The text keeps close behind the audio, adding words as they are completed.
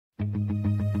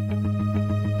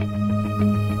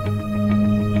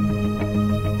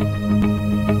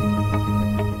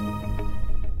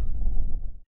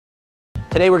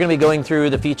Today we're going to be going through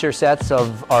the feature sets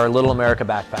of our Little America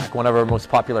backpack, one of our most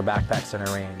popular backpacks in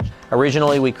our range.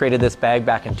 Originally we created this bag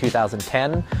back in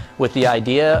 2010 with the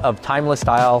idea of timeless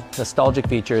style, nostalgic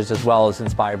features, as well as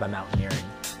inspired by mountaineering.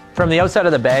 From the outside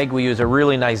of the bag we use a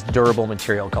really nice durable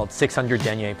material called 600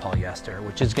 denier polyester,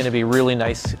 which is going to be really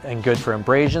nice and good for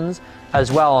abrasions.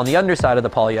 As well, on the underside of the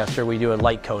polyester we do a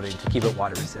light coating to keep it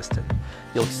water resistant.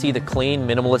 You'll see the clean,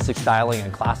 minimalistic styling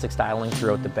and classic styling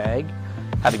throughout the bag,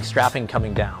 having strapping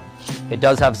coming down. It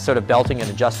does have sort of belting and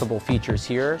adjustable features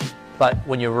here, but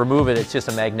when you remove it, it's just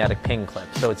a magnetic pin clip,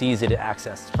 so it's easy to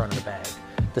access the front of the bag.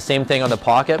 The same thing on the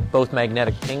pocket, both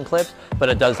magnetic pin clips, but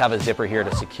it does have a zipper here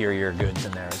to secure your goods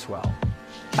in there as well.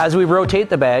 As we rotate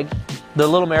the bag, the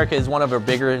Little America is one of our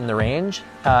bigger in the range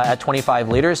at 25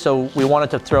 liters, so we wanted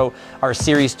to throw our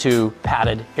Series 2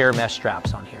 padded air mesh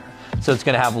straps on here. So it's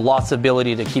going to have lots of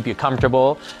ability to keep you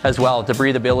comfortable, as well as the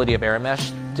breathability of air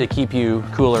mesh to keep you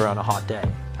cooler on a hot day.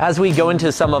 As we go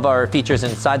into some of our features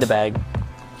inside the bag,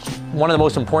 one of the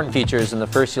most important features, and the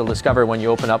first you'll discover when you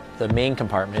open up the main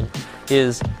compartment,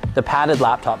 is the padded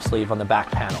laptop sleeve on the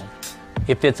back panel.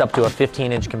 It fits up to a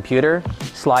 15-inch computer,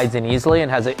 slides in easily,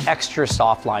 and has an extra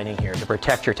soft lining here to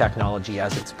protect your technology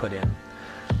as it's put in.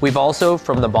 We've also,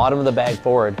 from the bottom of the bag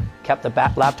forward, kept the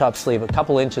laptop sleeve a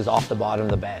couple inches off the bottom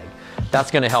of the bag. That's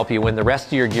going to help you when the rest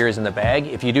of your gear is in the bag.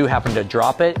 If you do happen to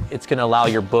drop it, it's going to allow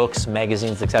your books,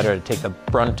 magazines, etc. to take the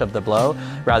brunt of the blow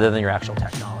rather than your actual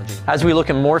technology. As we look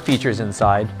at more features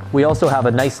inside, we also have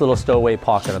a nice little stowaway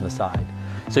pocket on the side.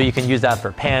 So you can use that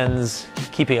for pens,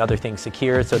 keeping other things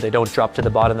secure so they don't drop to the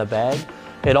bottom of the bag.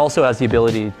 It also has the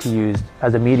ability to use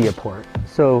as a media port.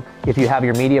 So if you have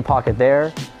your media pocket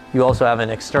there, you also have an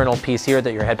external piece here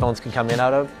that your headphones can come in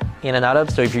and out of.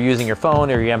 So if you're using your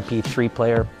phone or your MP3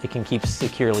 player, it can keep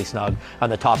securely snug on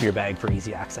the top of your bag for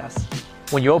easy access.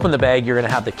 When you open the bag, you're going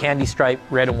to have the candy stripe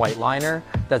red and white liner.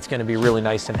 That's going to be really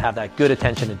nice and have that good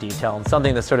attention to detail and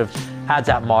something that sort of adds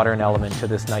that modern element to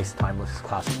this nice timeless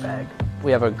classic bag.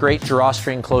 We have a great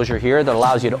drawstring closure here that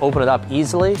allows you to open it up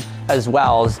easily, as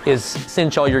well as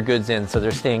cinch all your goods in so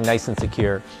they're staying nice and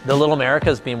secure. The Little America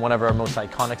has been one of our most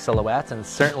iconic silhouettes and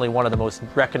certainly one of the most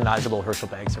recognizable Herschel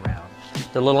bags around.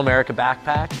 The Little America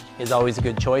backpack is always a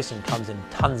good choice and comes in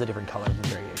tons of different colors and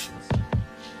variations.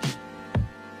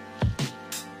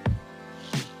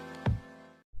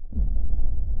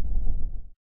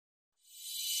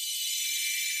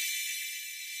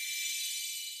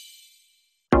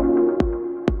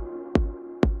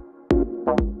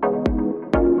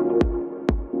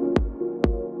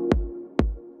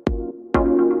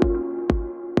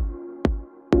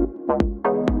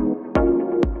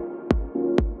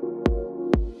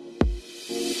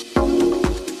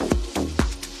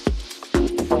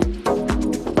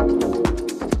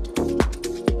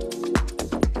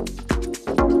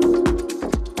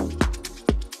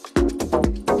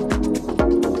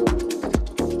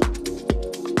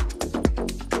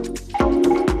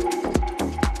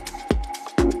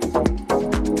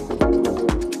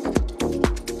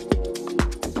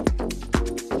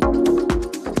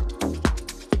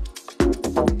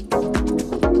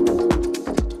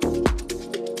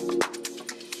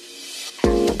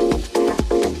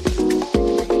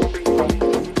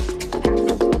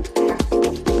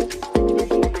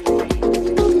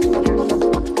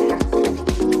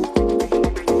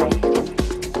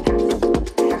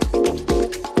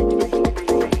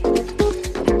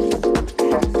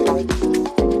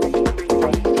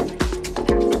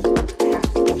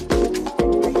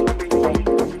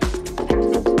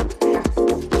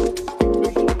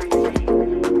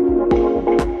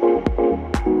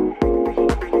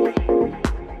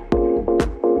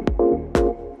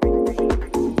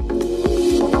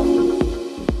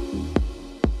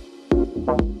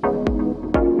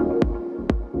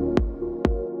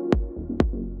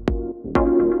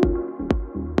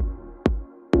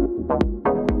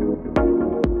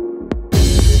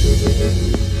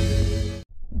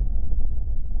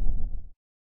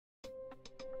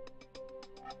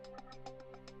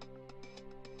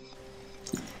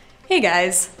 Hey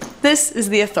guys, this is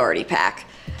the Authority Pack.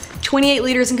 28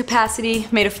 liters in capacity,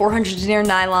 made of 400 denier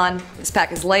nylon. This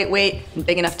pack is lightweight and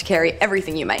big enough to carry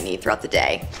everything you might need throughout the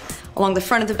day. Along the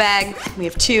front of the bag, we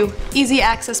have two easy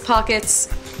access pockets,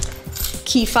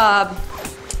 key fob,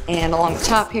 and along the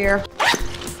top here,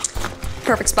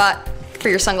 perfect spot for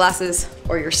your sunglasses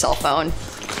or your cell phone.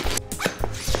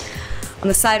 On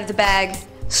the side of the bag,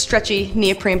 stretchy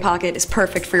neoprene pocket is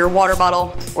perfect for your water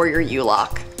bottle or your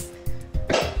U-lock.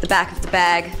 The back of the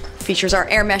bag Features our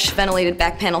air mesh ventilated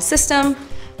back panel system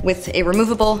with a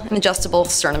removable and adjustable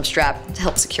sternum strap to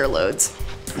help secure loads.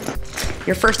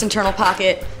 Your first internal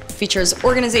pocket features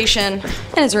organization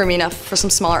and is roomy enough for some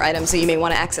smaller items that you may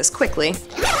want to access quickly,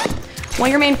 while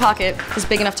your main pocket is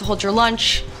big enough to hold your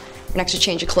lunch, your next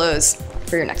change of clothes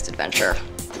for your next adventure.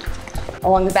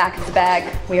 Along the back of the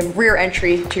bag, we have rear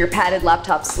entry to your padded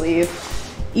laptop sleeve,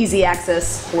 easy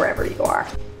access wherever you are.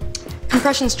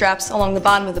 Compression straps along the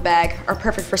bottom of the bag are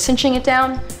perfect for cinching it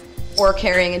down or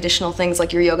carrying additional things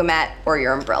like your yoga mat or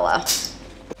your umbrella.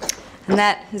 And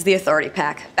that is the Authority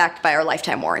Pack, backed by our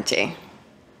lifetime warranty.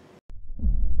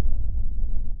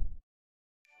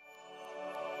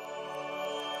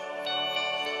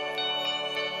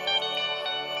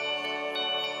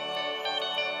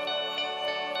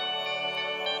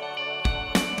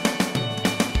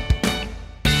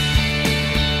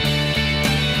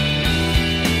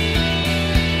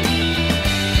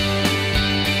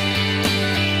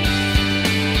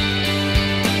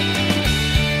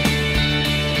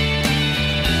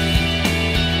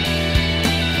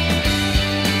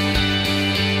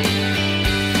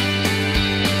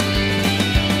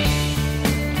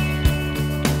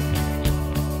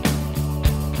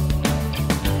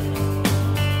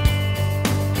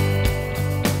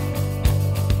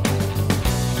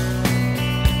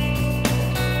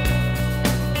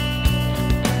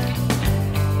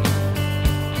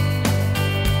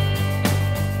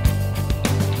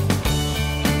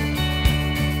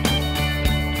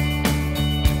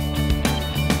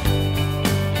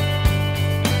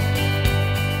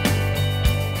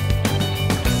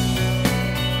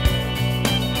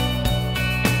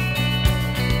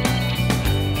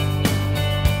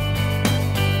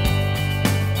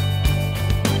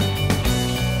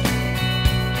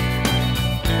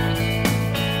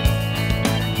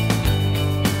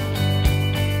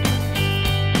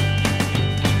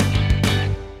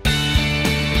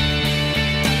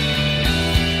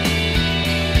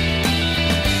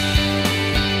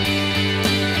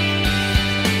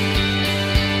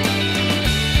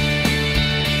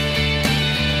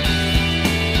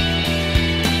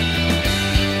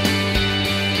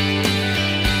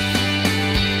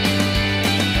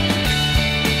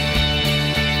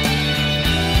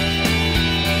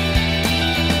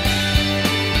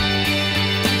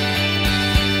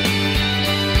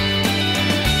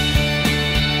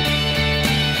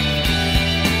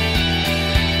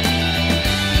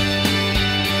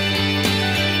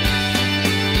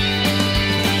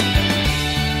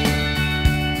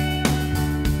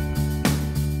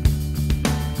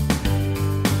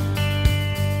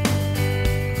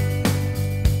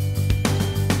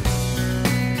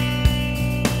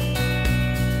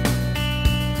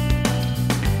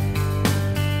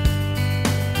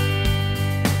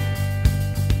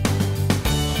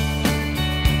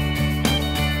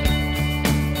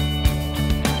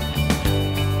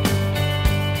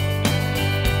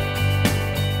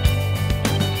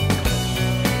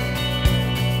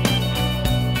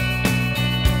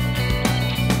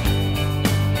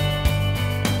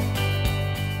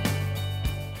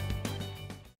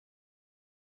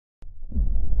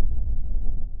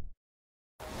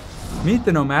 Meet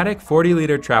the Nomadic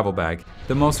 40-liter travel bag,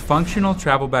 the most functional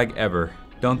travel bag ever.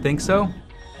 Don't think so?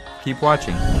 Keep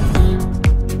watching.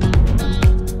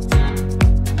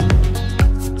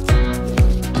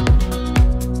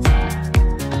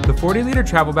 The 40-liter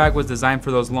travel bag was designed for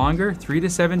those longer 3 to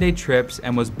 7 day trips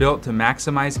and was built to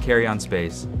maximize carry-on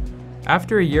space.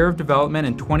 After a year of development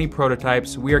and 20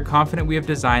 prototypes, we are confident we have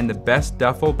designed the best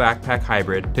duffel backpack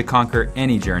hybrid to conquer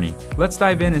any journey. Let's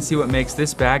dive in and see what makes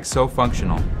this bag so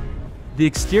functional. The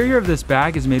exterior of this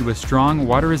bag is made with strong,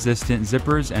 water-resistant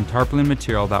zippers and tarpaulin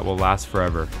material that will last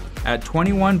forever. At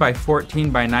 21 by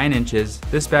 14 by 9 inches,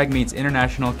 this bag meets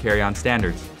international carry-on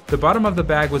standards. The bottom of the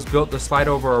bag was built to slide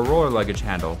over a roller luggage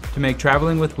handle to make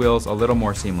traveling with wheels a little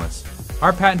more seamless.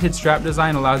 Our patented strap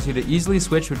design allows you to easily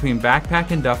switch between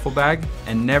backpack and duffel bag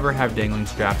and never have dangling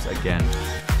straps again.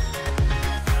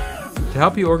 To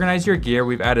help you organize your gear,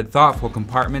 we've added thoughtful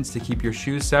compartments to keep your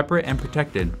shoes separate and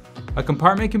protected. A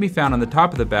compartment can be found on the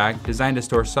top of the bag, designed to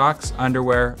store socks,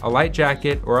 underwear, a light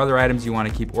jacket, or other items you want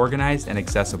to keep organized and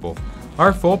accessible.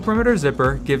 Our full perimeter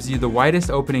zipper gives you the widest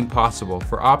opening possible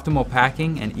for optimal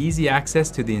packing and easy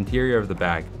access to the interior of the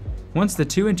bag. Once the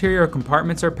 2 interior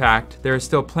compartments are packed, there is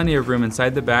still plenty of room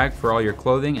inside the bag for all your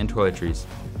clothing and toiletries.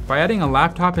 By adding a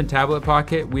laptop and tablet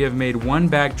pocket, we have made one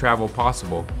bag travel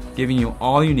possible, giving you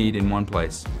all you need in one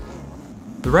place.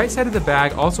 The right side of the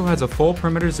bag also has a full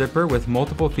perimeter zipper with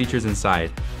multiple features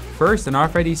inside. First, an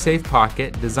RFID safe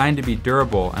pocket designed to be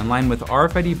durable and lined with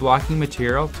RFID blocking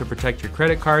material to protect your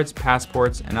credit cards,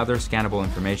 passports, and other scannable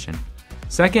information.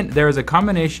 Second, there is a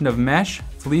combination of mesh,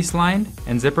 fleece-lined,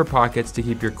 and zipper pockets to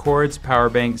keep your cords, power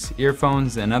banks,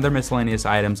 earphones, and other miscellaneous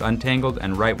items untangled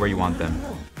and right where you want them.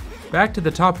 Back to the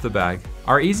top of the bag.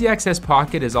 Our easy access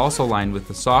pocket is also lined with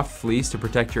the soft fleece to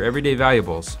protect your everyday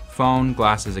valuables, phone,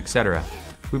 glasses, etc.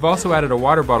 We've also added a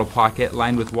water bottle pocket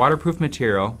lined with waterproof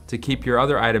material to keep your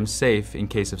other items safe in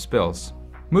case of spills.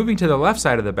 Moving to the left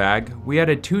side of the bag, we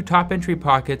added 2 top entry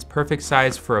pockets perfect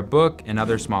size for a book and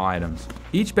other small items.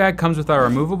 Each bag comes with our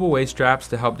removable waist straps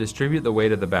to help distribute the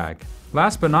weight of the bag.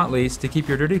 Last but not least, to keep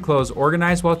your dirty clothes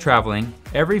organized while traveling,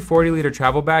 every 40-liter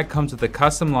travel bag comes with a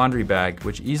custom laundry bag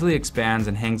which easily expands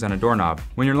and hangs on a doorknob.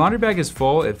 When your laundry bag is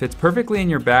full, it fits perfectly in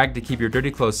your bag to keep your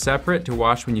dirty clothes separate to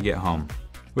wash when you get home.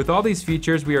 With all these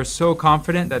features, we are so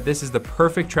confident that this is the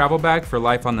perfect travel bag for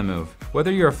life on the move.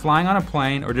 Whether you're flying on a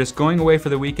plane or just going away for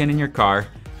the weekend in your car,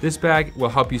 this bag will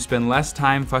help you spend less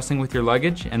time fussing with your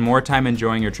luggage and more time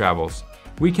enjoying your travels.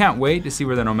 We can't wait to see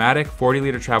where the nomadic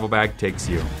 40-liter travel bag takes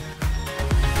you.